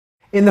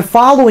In the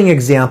following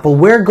example,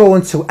 we're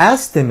going to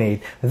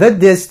estimate the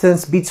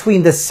distance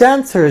between the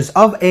centers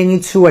of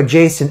any two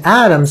adjacent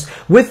atoms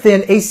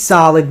within a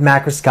solid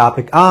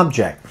macroscopic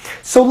object.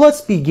 So let's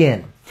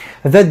begin.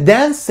 The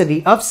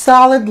density of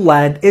solid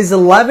lead is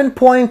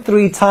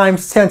 11.3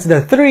 times 10 to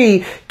the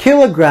 3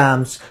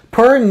 kilograms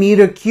per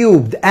meter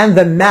cubed, and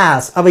the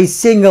mass of a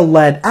single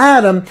lead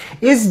atom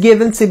is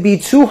given to be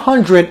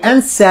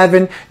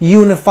 207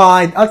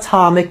 unified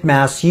atomic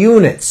mass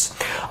units.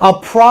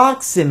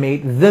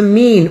 Approximate the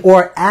mean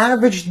or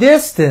average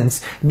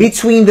distance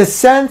between the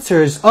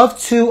centers of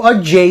two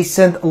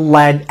adjacent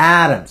lead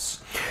atoms.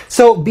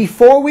 So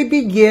before we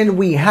begin,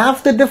 we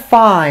have to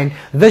define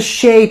the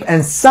shape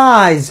and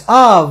size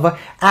of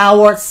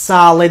our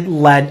solid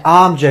lead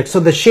object. So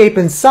the shape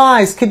and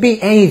size could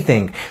be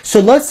anything. So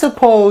let's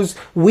suppose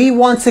we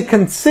want to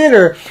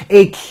consider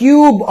a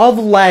cube of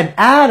lead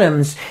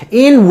atoms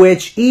in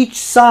which each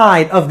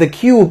side of the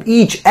cube,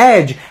 each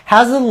edge,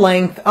 has a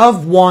length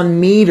of 1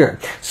 meter.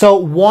 So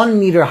 1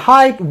 meter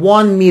height,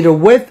 1 meter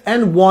width,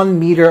 and 1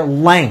 meter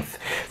length.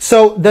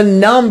 So the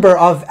number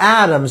of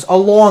atoms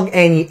along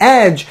any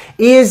edge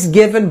is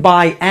given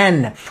by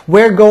n.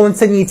 We're going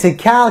to need to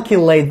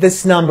calculate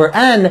this number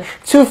n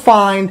to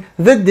find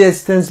the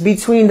distance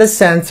between the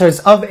centers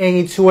of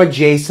any two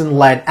adjacent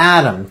lead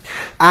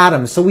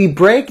atoms. So we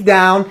break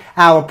down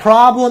our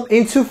problem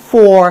into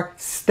 4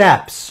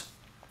 steps.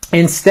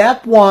 In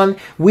step 1,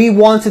 we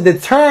want to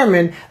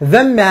determine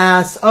the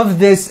mass of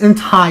this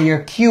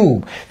entire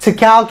cube. To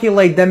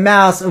calculate the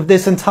mass of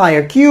this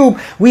entire cube,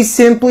 we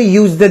simply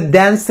use the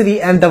density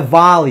and the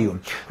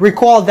volume.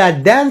 Recall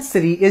that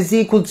density is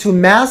equal to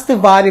mass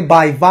divided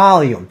by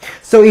volume.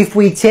 So if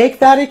we take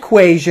that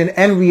equation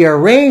and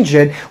rearrange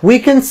it, we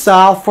can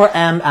solve for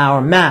m,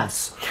 our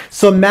mass.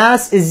 So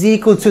mass is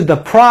equal to the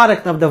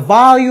product of the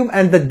volume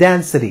and the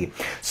density.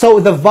 So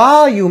the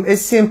volume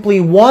is simply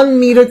 1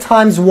 meter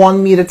times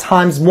 1 meter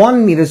times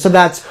 1 meter. So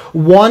that's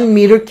 1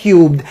 meter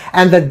cubed.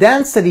 And the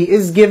density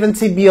is given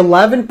to be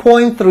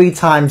 11.3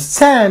 times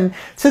 10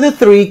 to the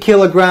 3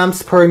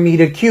 kilograms per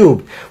meter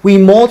cubed. We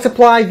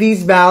multiply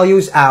these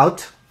values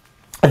out.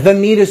 The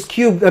meters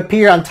cubed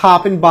appear on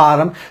top and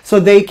bottom, so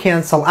they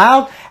cancel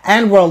out,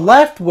 and we're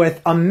left with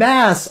a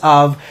mass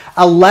of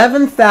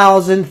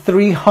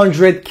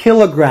 11,300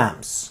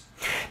 kilograms.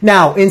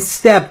 Now, in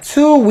step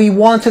 2, we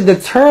want to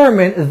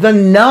determine the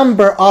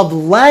number of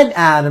lead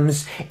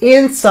atoms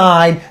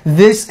inside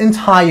this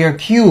entire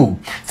cube.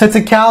 So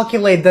to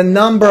calculate the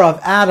number of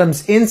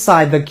atoms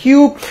inside the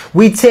cube,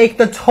 we take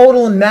the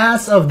total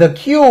mass of the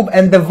cube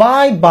and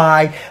divide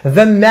by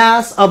the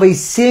mass of a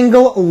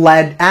single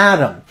lead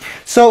atom.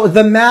 So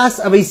the mass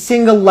of a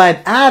single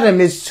lead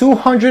atom is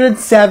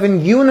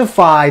 207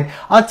 unified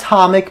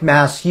atomic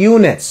mass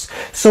units.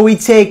 So we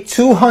take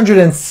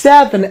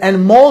 207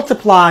 and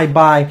multiply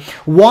by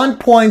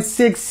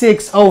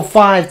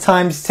 1.6605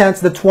 times 10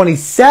 to the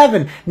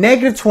 27,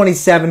 negative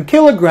 27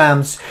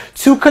 kilograms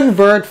to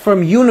convert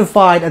from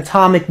unified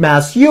atomic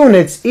mass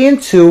units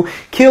into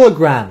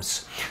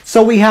kilograms.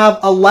 So we have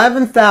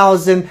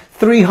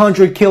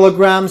 11,300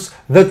 kilograms,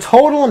 the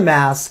total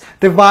mass,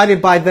 divided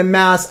by the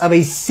mass of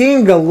a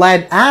single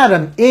lead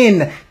atom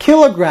in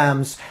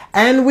kilograms,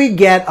 and we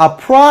get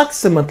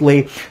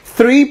approximately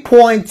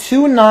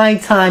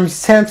 3.29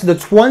 times 10 to the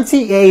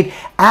 28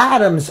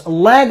 atoms,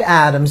 lead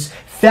atoms,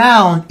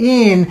 found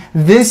in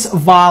this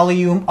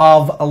volume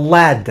of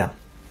lead.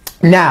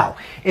 Now,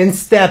 in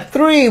step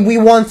 3, we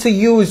want to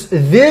use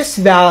this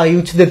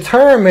value to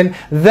determine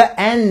the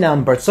n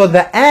number. So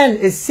the n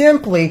is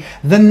simply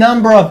the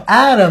number of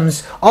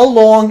atoms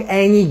along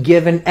any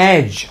given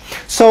edge.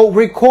 So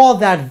recall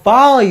that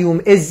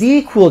volume is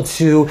equal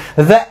to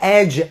the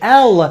edge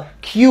L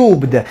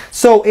cubed.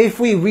 So if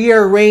we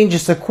rearrange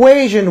this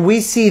equation,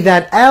 we see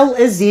that L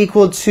is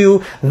equal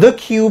to the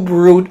cube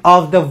root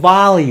of the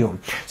volume.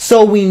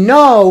 So we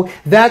know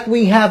that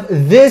we have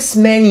this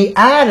many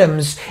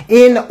atoms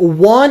in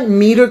 1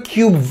 meter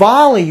cube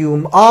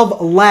volume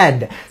of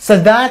lead. So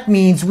that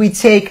means we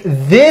take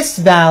this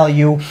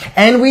value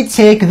and we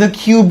take the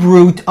cube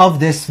root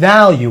of this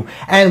value.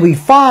 And we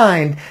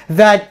find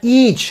that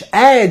each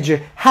edge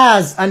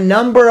has a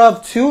number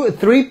of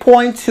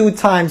 3.2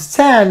 times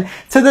 10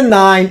 to the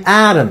 9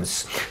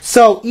 atoms.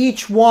 So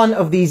each one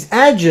of these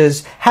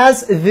edges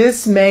has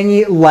this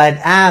many lead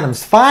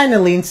atoms.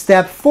 Finally, in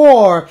step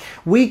 4,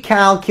 we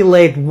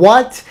calculate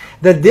what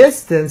the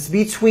distance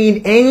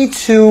between any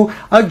two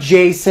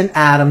adjacent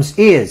atoms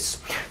is.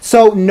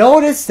 So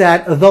notice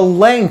that the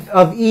length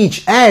of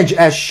each edge,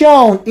 as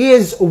shown,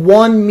 is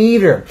 1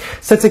 meter.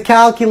 So to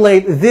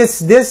calculate this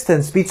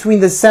distance between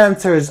the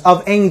centers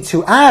of any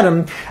two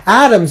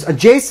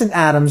adjacent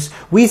atoms,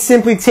 we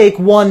simply take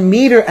 1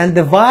 meter and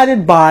divide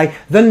it by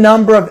the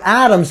number of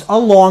atoms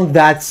along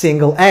that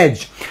single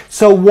edge.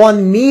 So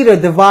 1 meter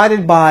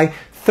divided by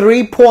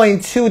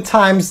 3.2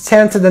 times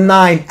 10 to the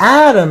 9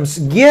 atoms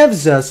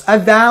gives us a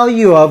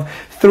value of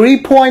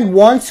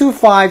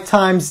 3.125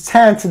 times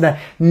 10 to the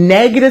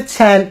negative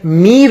 10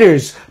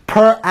 meters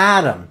per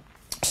atom.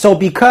 So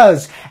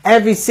because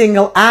every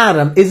single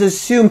atom is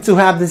assumed to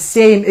have the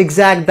same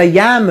exact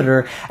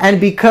diameter, and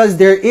because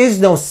there is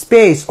no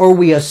space, or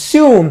we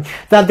assume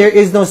that there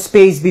is no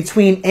space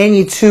between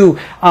any two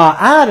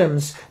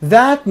atoms,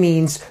 that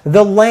means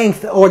the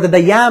length or the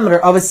diameter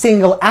of a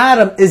single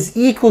atom is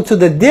equal to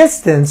the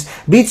distance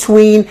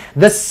between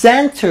the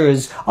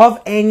centers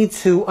of any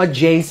two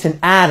adjacent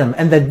atoms.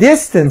 And the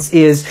distance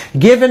is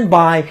given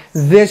by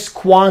this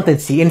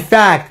quantity. In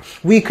fact,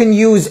 we can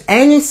use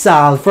any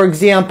solid. For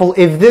example,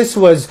 if this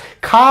was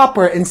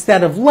copper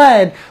instead of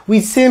lead, we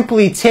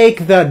simply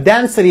take the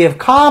density of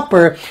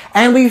copper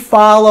and we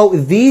follow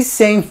these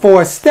same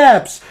 4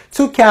 steps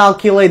to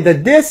calculate the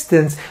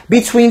distance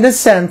between the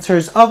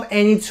centers of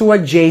any two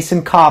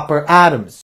adjacent copper atoms.